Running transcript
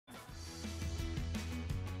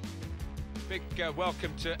Big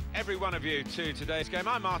welcome to every one of you to today's game.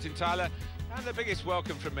 I'm Martin Tyler, and the biggest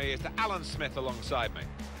welcome from me is to Alan Smith alongside me.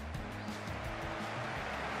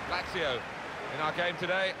 Lazio in our game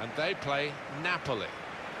today, and they play Napoli.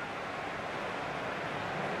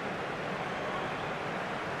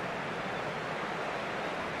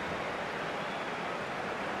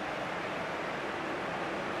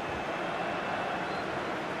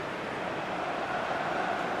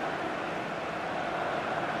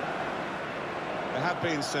 There have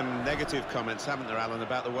been some negative comments, haven't there, Alan,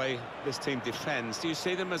 about the way this team defends. Do you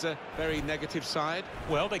see them as a very negative side?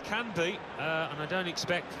 Well, they can be, and I don't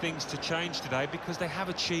expect things to change today because they have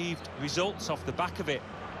achieved results off the back of it.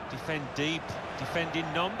 Defend deep, defend in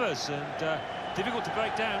numbers, and difficult to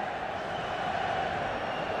break down.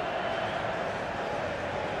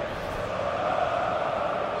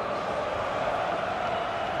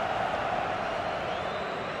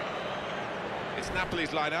 It's Napoli's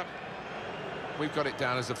lineup. We've got it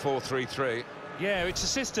down as a 4-3-3. Yeah, it's a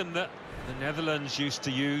system that the Netherlands used to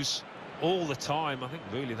use all the time. I think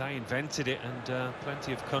really they invented it, and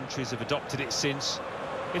plenty of countries have adopted it since.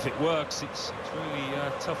 If it works, it's really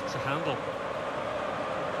tough to handle.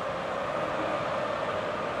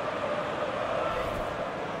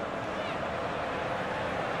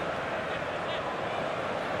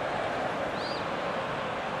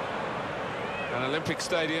 An Olympic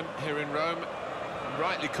Stadium here in Rome.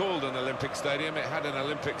 Rightly called an Olympic Stadium. It had an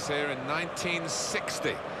Olympics here in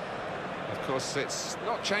 1960. Of course, it's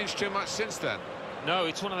not changed too much since then. No,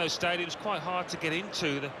 it's one of those stadiums quite hard to get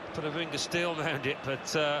into. They put a ring of steel around it, but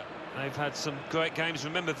they've had some great games.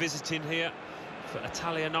 Remember visiting here for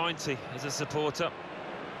Italia 90 as a supporter.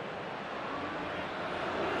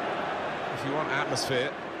 If you want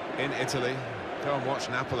atmosphere in Italy, go and watch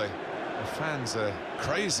Napoli. The fans are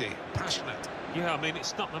crazy, passionate. Yeah, I mean,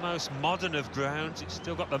 it's not the most modern of grounds. It's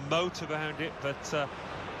still got the moat around it, but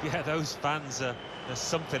yeah, those fans are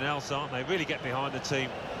something else, aren't they? Really get behind the team.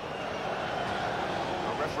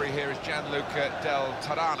 Our referee here is Gianluca Del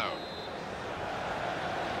Tarano.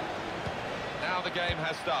 Now the game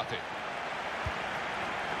has started.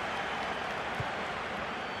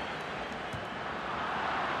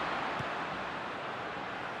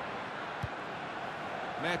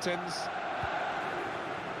 Mertens.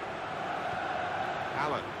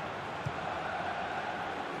 Allen.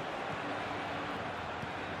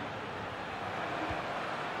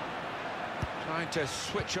 Trying to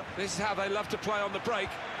switch up. This is how they love to play on the break.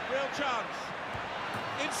 Real chance.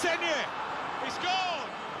 Insigne. He's gone.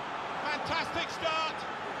 Fantastic start.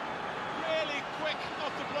 Really quick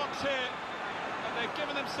off the blocks here. And they've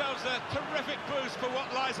given themselves a terrific boost for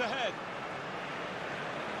what lies ahead.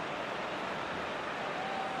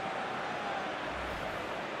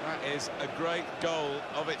 That is a great goal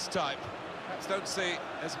of its type. Perhaps don't see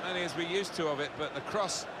as many as we used to of it, but the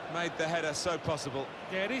cross made the header so possible.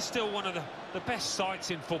 Yeah, it is still one of the best sights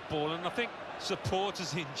in football, and I think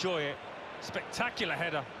supporters enjoy it. Spectacular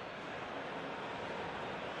header.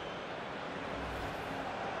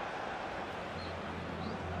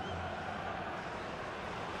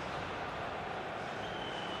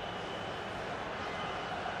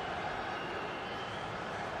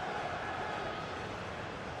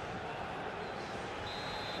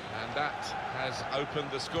 And that has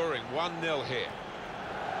opened the scoring. 1-0 here.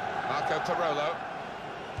 Marco Parolo.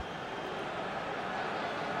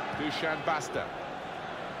 Dusan Basta.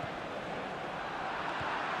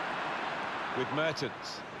 With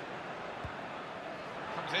Mertens.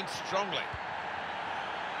 Comes in strongly.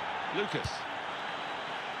 Lucas.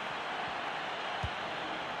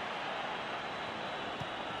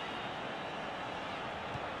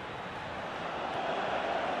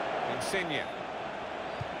 Insigne.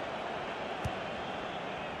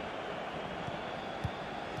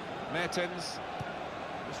 Mertens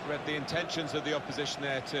just read the intentions of the opposition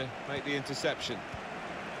there to make the interception.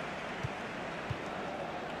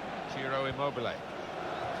 Ciro Immobile.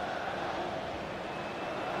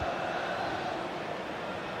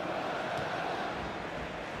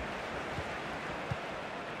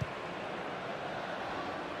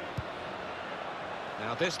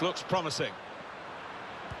 Now this looks promising.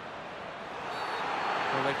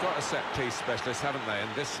 Well, they've got a set-piece specialist, haven't they? And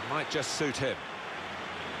this might just suit him.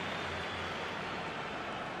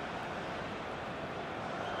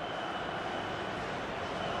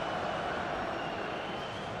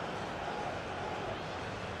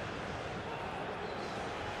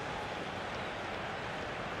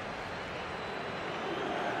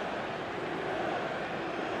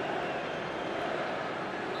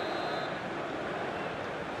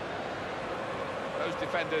 Those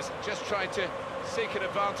defenders just trying to seek an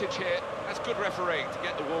advantage here. That's good refereeing to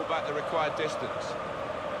get the ball back the required distance.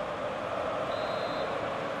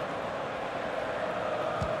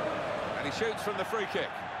 And he shoots from the free kick.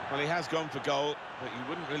 Well, he has gone for goal, but you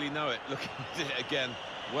wouldn't really know it looking at it again.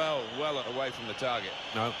 Well away from the target.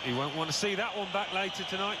 No, he won't want to see that one back later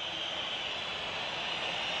tonight.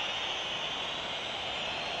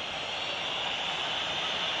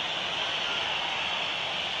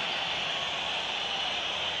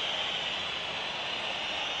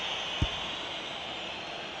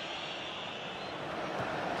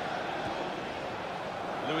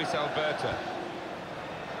 Luis Alberto.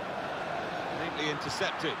 Neatly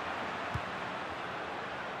intercepted.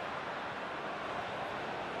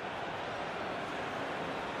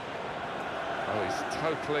 Oh, he's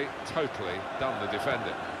totally done the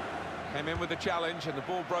defender. Came in with the challenge and the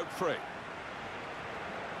ball broke free.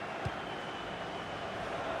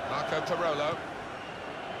 Marco Parolo.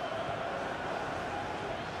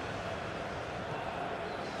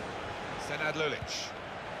 Senad Lulic.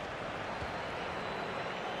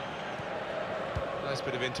 Nice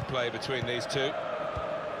bit of interplay between these two.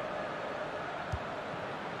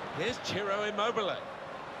 Here's Ciro Immobile.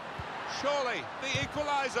 Surely the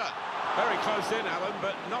equaliser. Very close in, Alan,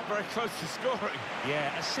 but not very close to scoring.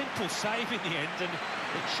 Yeah, a simple save in the end, and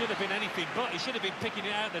it should have been anything but. He should have been picking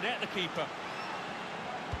it out of the net, the keeper.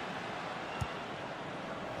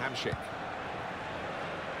 Hamsik.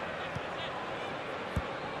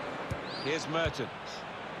 Here's Mertens.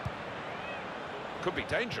 Could be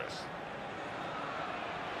dangerous.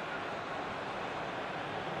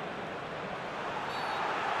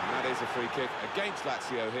 And that is a free kick against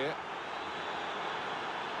Lazio here.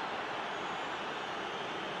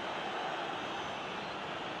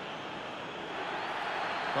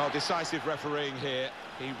 Well, decisive refereeing here.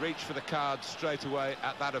 He reached for the card straight away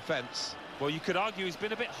at that offence. Well, you could argue he's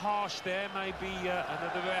been a bit harsh there. Maybe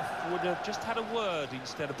another ref would have just had a word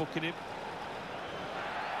instead of booking him.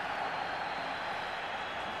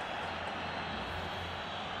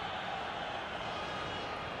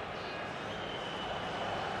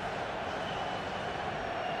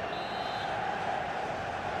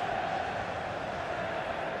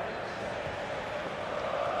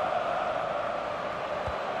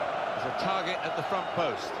 A target at the front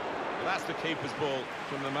post. Well, that's the keeper's ball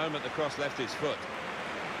from the moment the cross left his foot.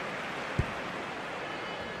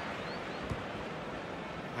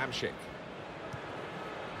 Hamsik.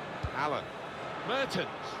 Allen. Mertens.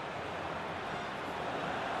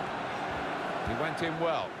 He went in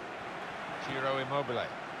well. Ciro Immobile.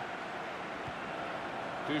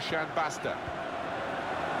 Dusan Basta.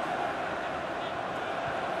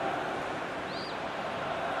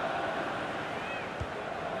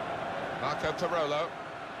 Marco Parolo.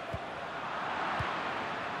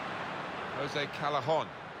 Jose Callajon.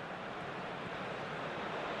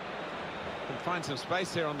 Can find some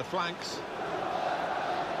space here on the flanks.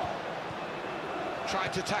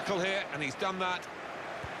 Tried to tackle here, and he's done that.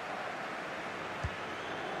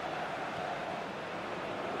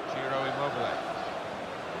 Ciro Immobile.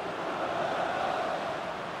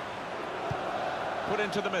 Put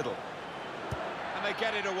into the middle. And they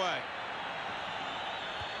get it away.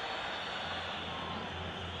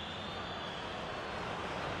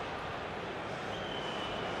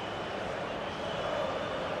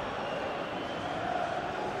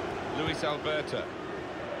 Luis Alberto.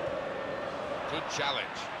 Good challenge.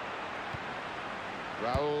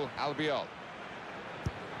 Raul Albiol.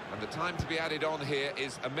 And the time to be added on here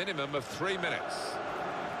is a minimum of 3 minutes.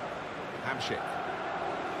 Hamsik.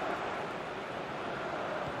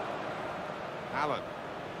 Allen.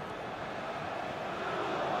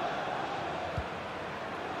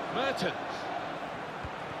 Mertens.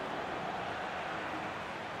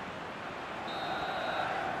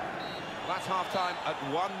 That's half-time at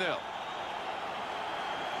 1-0.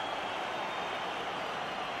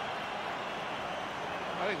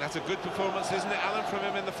 I think that's a good performance, isn't it, Alan, from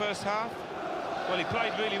him in the first half? Well, he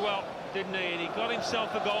played really well, didn't he? And he got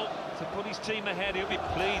himself a goal to put his team ahead. He'll be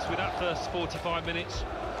pleased with that first 45 minutes.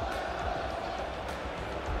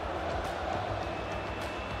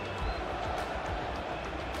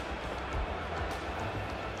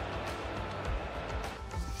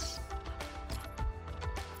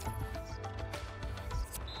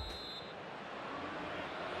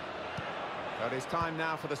 But it's time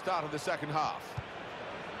now for the start of the second half.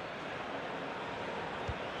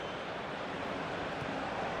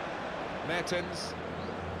 Mertens.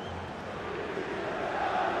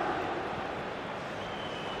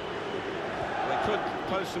 They could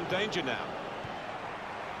pose some danger now.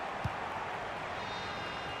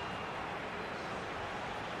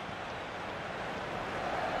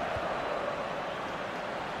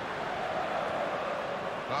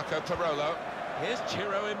 Marco Parolo. Here's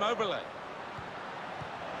Ciro Immobile.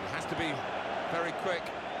 He has to be very quick.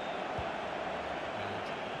 And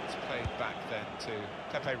it's played back then to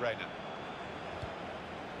Pepe Reina.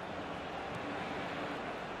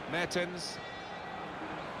 Mertens.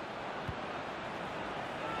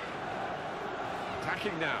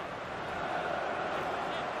 Attacking now.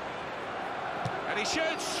 And he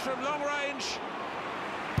shoots from long range.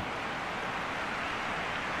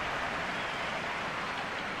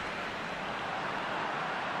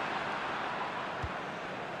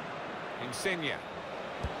 Insigne.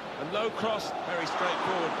 A low cross, very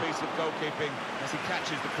straightforward piece of goalkeeping as he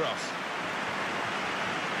catches the cross.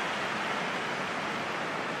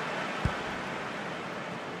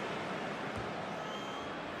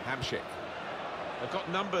 Hamsik. They've got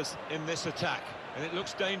numbers in this attack, and it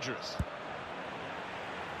looks dangerous.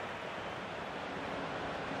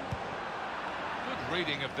 Good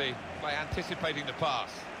reading of the play, anticipating the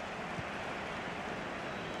pass.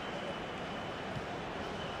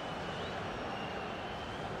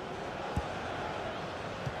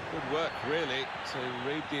 Good work, really, to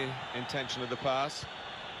read the intention of the pass.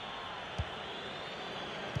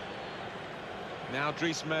 Now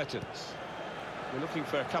Dries Mertens. We're looking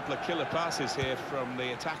for a couple of killer passes here from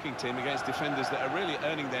the attacking team against defenders that are really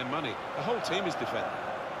earning their money. The whole team is defending.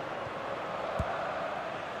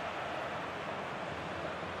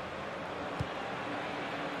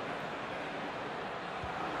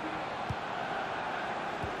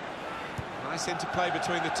 Nice interplay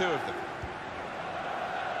between the two of them.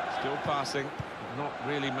 Still passing, but not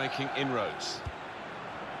really making inroads.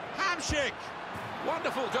 Hamsik!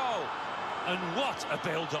 Wonderful goal! And what a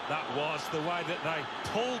build-up that was, the way that they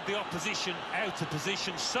pulled the opposition out of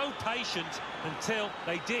position, so patient until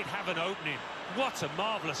they did have an opening. What a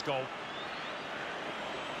marvellous goal.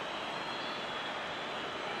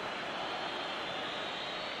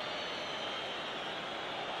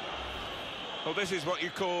 Well, this is what you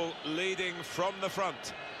call leading from the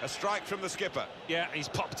front. A strike from the skipper. Yeah, he's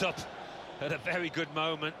popped up at a very good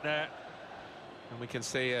moment there. And we can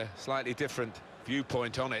see a slightly different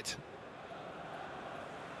viewpoint on it.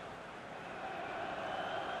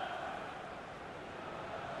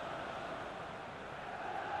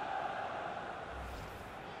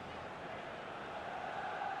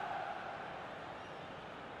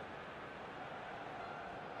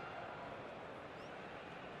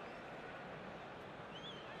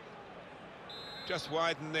 Just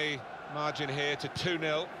widen the margin here to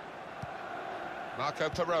 2-0. Marco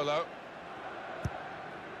Parolo.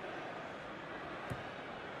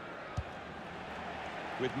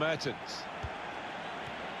 With Mertens.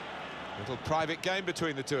 Little private game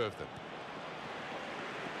between the two of them.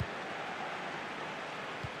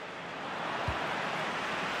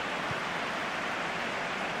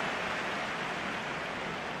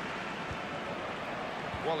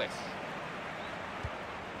 Wallace.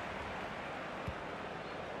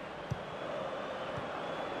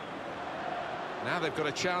 Now they've got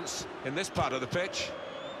a chance in this part of the pitch.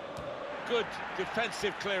 Good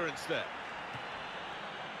defensive clearance there.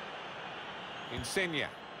 Insigne.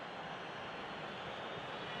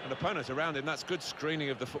 An opponent around him, that's good screening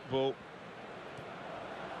of the football.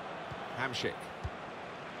 Hamsik.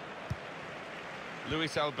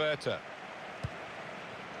 Luis Alberto.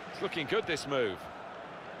 It's looking good, this move.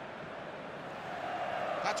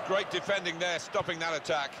 That's great defending there, stopping that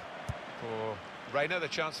attack. For Reina, the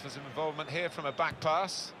chance for some involvement here from a back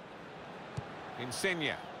pass.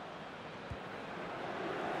 Insigne.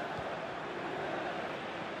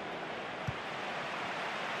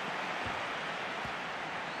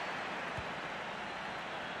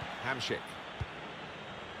 Hamsik.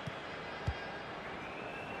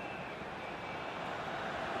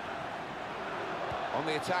 On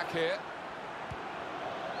the attack here.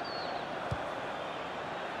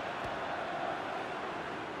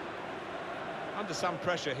 Under some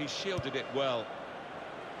pressure, he shielded it well.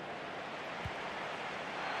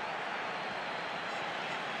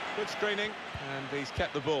 Good screening, and he's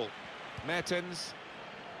kept the ball. Mertens.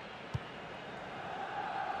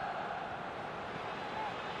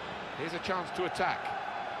 Here's a chance to attack.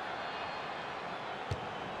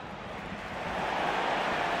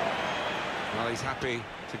 Well, he's happy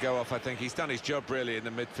to go off, I think. He's done his job, really, in the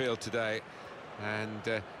midfield today. And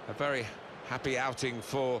a very happy outing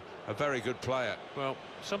for a very good player. Well,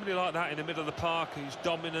 somebody like that in the middle of the park who's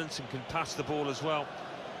dominant and can pass the ball as well.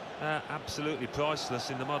 Absolutely priceless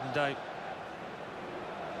in the modern day.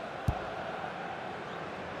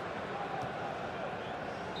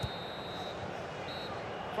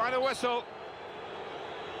 Final whistle.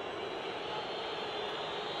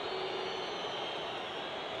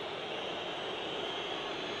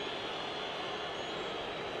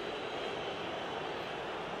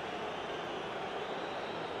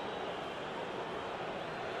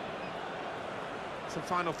 Some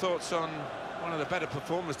final thoughts on one of the better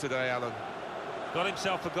performers today, Alan? Got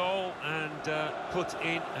himself a goal and put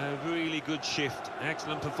in a really good shift.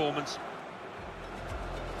 Excellent performance.